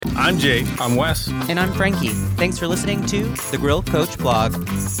I'm Jay. I'm Wes. And I'm Frankie. Thanks for listening to the Grill Coach Blog.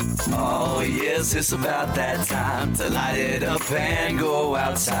 Oh yes, it's about that time to light it up and go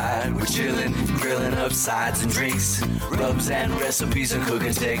outside. We're chilling, grilling up sides and drinks, rubs and recipes and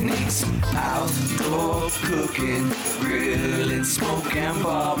cooking techniques. Outdoor cooking, grilling, smoke and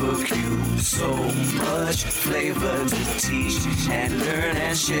barbecue. So much flavor to teach and learn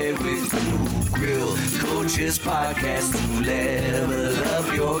and share with you. Grill Coaches Podcast to level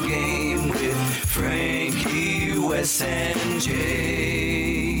up your game with Frankie, Wes, and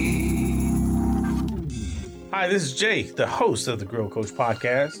Jay. Hi, this is Jay, the host of the Grill Coach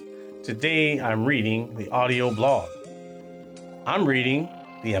Podcast. Today, I'm reading the audio blog. I'm reading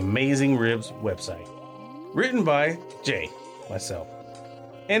the Amazing Ribs website, written by Jay, myself.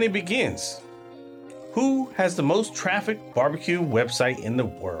 And it begins. Who has the most trafficked barbecue website in the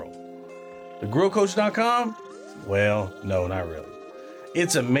world? TheGrillCoach.com? Well, no, not really.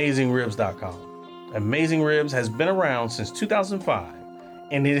 It's AmazingRibs.com. Amazing Ribs has been around since 2005,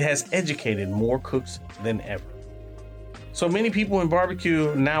 and it has educated more cooks than ever. So many people in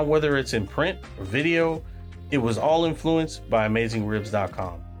barbecue now, whether it's in print or video, it was all influenced by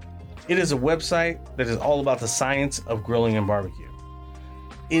AmazingRibs.com. It is a website that is all about the science of grilling and barbecue.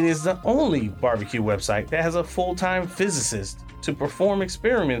 It is the only barbecue website that has a full-time physicist to perform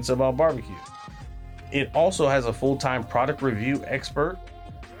experiments about barbecue. It also has a full-time product review expert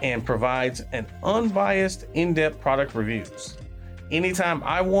and provides an unbiased, in-depth product reviews. Anytime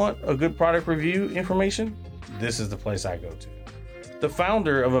I want a good product review information, this is the place I go to. The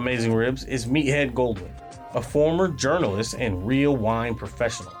founder of Amazing Ribs is Meathead Goldwyn, a former journalist and real wine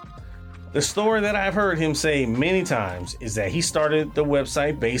professional. The story that I've heard him say many times is that he started the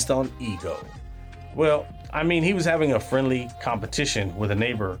website based on ego. Well, I mean, he was having a friendly competition with a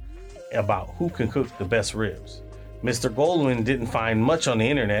neighbor about who can cook the best ribs. Mr. Goldwyn didn't find much on the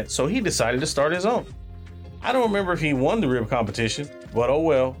internet, so he decided to start his own. I don't remember if he won the rib competition, but oh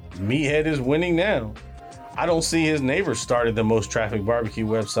well, Meathead is winning now. I don't see his neighbor started the most trafficked barbecue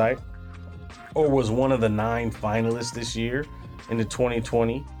website or was one of the 9 finalists this year in the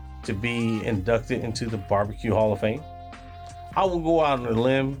 2020 to be inducted into the Barbecue Hall of Fame. I will go out on a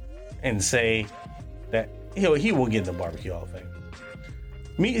limb and say that he will get the Barbecue Hall of Fame.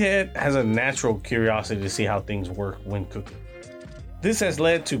 Meathead has a natural curiosity to see how things work when cooking. This has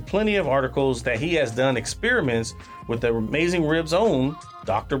led to plenty of articles that he has done experiments with the Amazing Ribs' own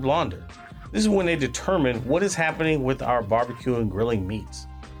Dr. Blonder. This is when they determine what is happening with our barbecue and grilling meats.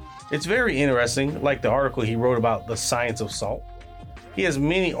 It's very interesting, like the article he wrote about the science of salt. He has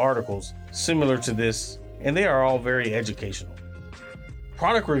many articles similar to this, and they are all very educational.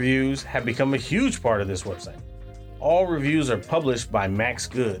 Product reviews have become a huge part of this website. All reviews are published by Max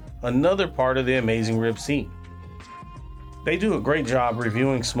Good, another part of the Amazing Ribs team. They do a great job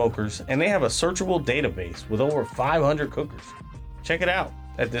reviewing smokers, and they have a searchable database with over 500 cookers. Check it out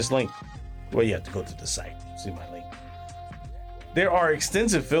at this link. Well, you have to go to the site, see my link. There are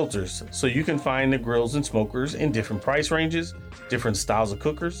extensive filters, so you can find the grills and smokers in different price ranges, different styles of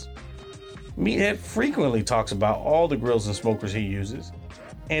cookers. Meathead frequently talks about all the grills and smokers he uses,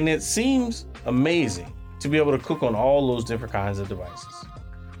 and it seems amazing to be able to cook on all those different kinds of devices.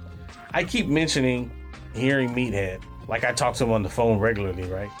 I keep mentioning hearing Meathead, like I talk to him on the phone regularly,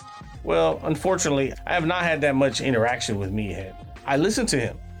 right? Well, unfortunately, I have not had that much interaction with Meathead. I listen to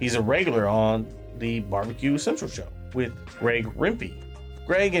him. He's a regular on the Barbecue Central show with Greg Rempe.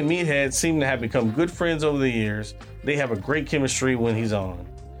 Greg and Meathead seem to have become good friends over the years. They have a great chemistry when he's on.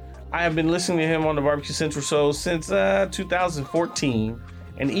 I have been listening to him on the Barbecue Central show since 2014,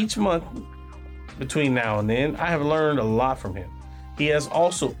 and each month between now and then, I have learned a lot from him. He has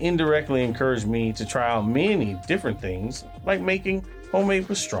also indirectly encouraged me to try out many different things, like making homemade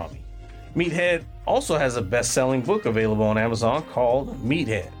pastrami. Meathead also has a best-selling book available on Amazon called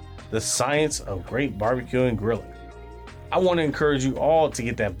Meathead, The Science of Great Barbecue and Grilling. I want to encourage you all to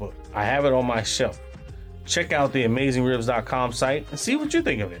get that book. I have it on my shelf. Check out the AmazingRibs.com site and see what you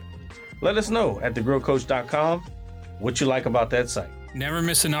think of it. Let us know at thegrillcoach.com what you like about that site. Never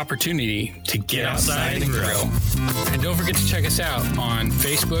miss an opportunity to get outside and grill. And don't forget to check us out on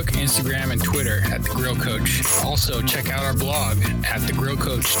Facebook, Instagram, and Twitter at The Grill Coach. Also, check out our blog at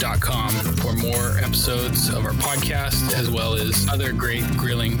thegrillcoach.com for more episodes of our podcast, as well as other great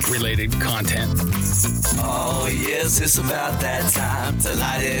grilling-related content. Oh yes, it's about that time to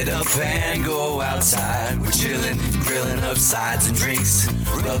light it up and go outside. We're chilling, grilling up sides and drinks,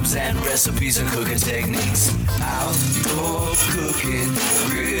 rubs and recipes and cooking techniques. Outdoor cooking,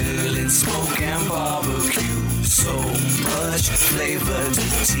 grilling, smoke and barbecue. So much flavor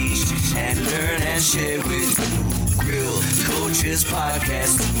to teach and learn and share with you. Grill Coaches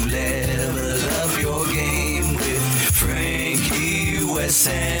Podcast to level up your game with Frankie, Wes,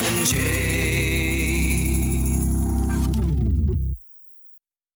 and Jay.